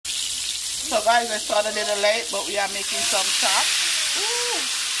So guys, I started a little late, but we are making some chops. Ooh,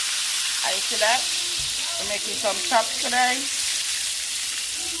 I see that. We're making some chops today.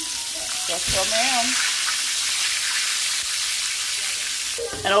 Just some ham.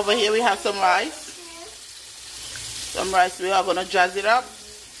 And over here we have some rice. Some rice, we are gonna jazz it up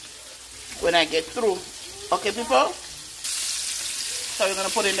when I get through. Okay, people? So we're gonna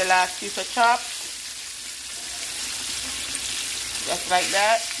put in the last piece of chops. Just like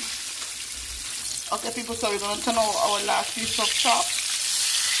that. Okay, people, so we're going to turn over our last piece of chop.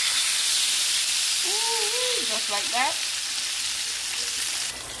 Just like that.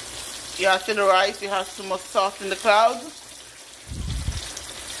 You have to the rice. You have so much sauce in the clouds.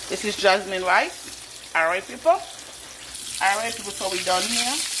 This is jasmine rice. Alright, people. Alright, people, so we're done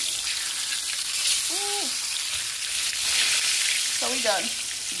here. So we're done.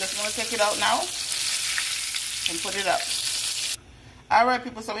 Just want to take it out now and put it up. Alright,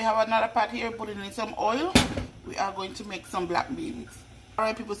 people, so we have another pot here, putting in some oil. We are going to make some black beans.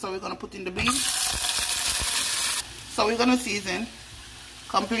 Alright, people, so we're going to put in the beans. So we're going to season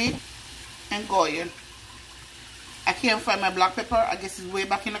complete and Goya. I can't find my black pepper. I guess it's way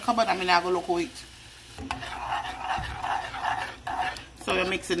back in the cupboard. I mean, I go look for it. So we're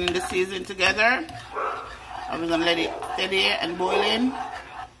mixing in the season together. And we're going to let it steady and boil in.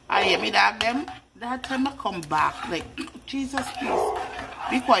 I hear me dog them. That time I come back, like, Jesus, please.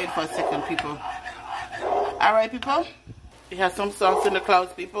 Be quiet for a second, people. Alright, people. We have some sauce in the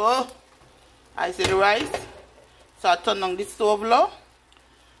clouds, people. I see the rice. So I turn on the stove low.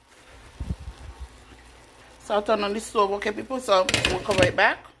 So I turn on the stove, okay, people. So we'll come right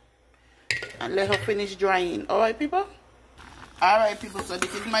back and let her finish drying. Alright, people. Alright, people. So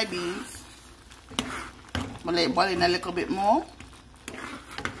this is my beans. I'm going to let it boil in a little bit more.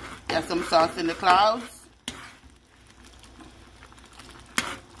 There's some sauce in the clouds.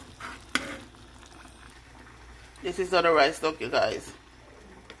 This is other rice, look, you guys.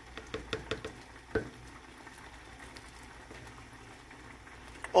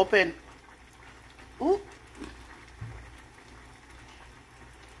 Open. Ooh.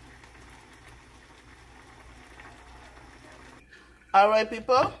 Alright,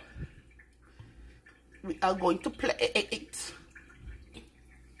 people. We are going to play it.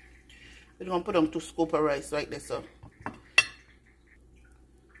 We're going to put on 2 scoops of rice like this. So.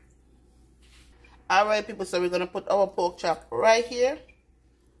 Alright, people, so we're going to put our pork chop right here.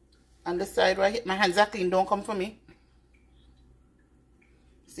 On the side right here. My hands are clean, don't come for me.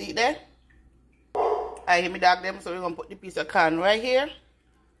 See it there? I hear me dog them, so we're going to put the piece of corn right here.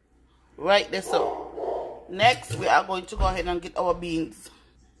 Right there, so. Next, we are going to go ahead and get our beans.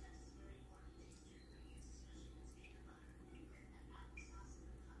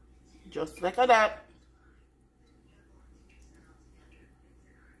 Just like that.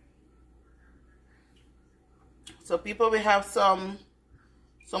 So people, we have some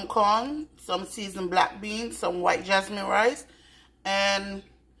corn, some seasoned black beans, some white jasmine rice, and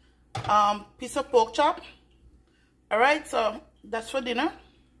piece of pork chop. Alright, so that's for dinner.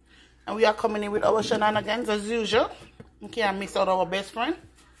 And we are coming in with our shenanigans as usual. We can't miss out our best friend.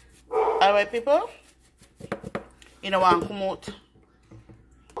 Alright, people. You know what I'm come out.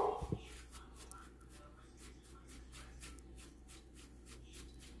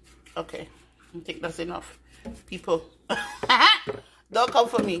 Okay, I think that's enough. People, don't come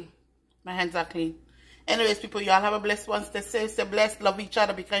for me. My hands are clean. Anyways, people, y'all have a blessed one. Stay safe, stay blessed, love each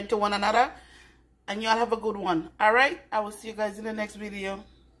other, be kind to one another. And y'all have a good one. Alright, I will see you guys in the next video.